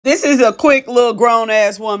This is a quick little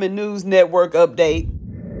grown-ass woman news network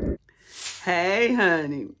update. Hey,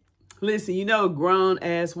 honey. Listen,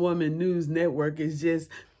 grown-ass woman news network is just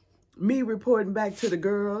me reporting back to the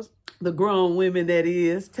girls, the grown women that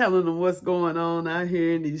is, telling them what's going on out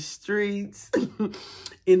here in these streets,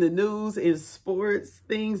 in the news, in sports,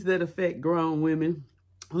 things that affect grown women.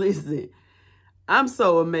 Listen, I'm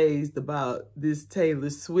so amazed about this Taylor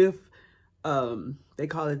Swift. They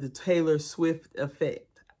call it the Taylor Swift effect.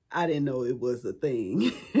 I didn't know it was a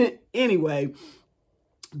thing. Anyway,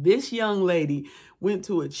 this young lady went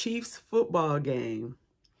to a Chiefs football game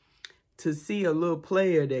to see a little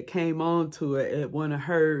player that came on to it at one of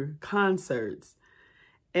her concerts.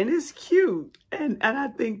 And it's cute. And I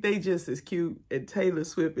think they just as cute. And Taylor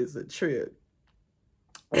Swift is a trip.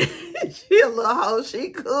 She a little hoe. She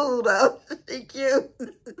cool though. She cute.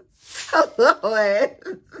 Hello,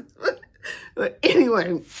 But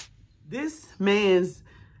anyway, this man's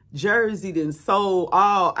jersey done sold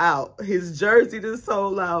all out. His jersey done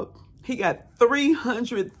sold out. He got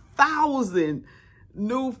 300,000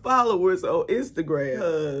 new followers on Instagram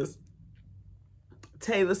because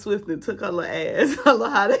Taylor Swift and took her little ass, her little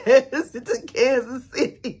hot ass into Kansas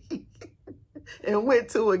City and went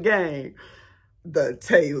to a game. The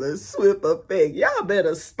Taylor Swift effect. Y'all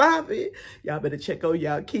better stop it. Y'all better check on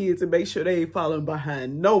y'all kids and make sure they ain't following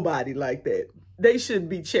behind nobody like that. They shouldn't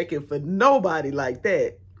be checking for nobody like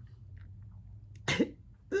that.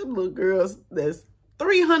 Them little girls, there's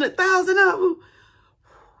 300,000 of them.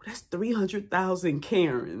 That's 300,000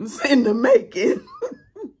 Karens in the making.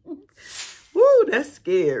 Woo, that's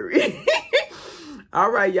scary. All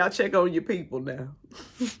right, y'all check on your people now.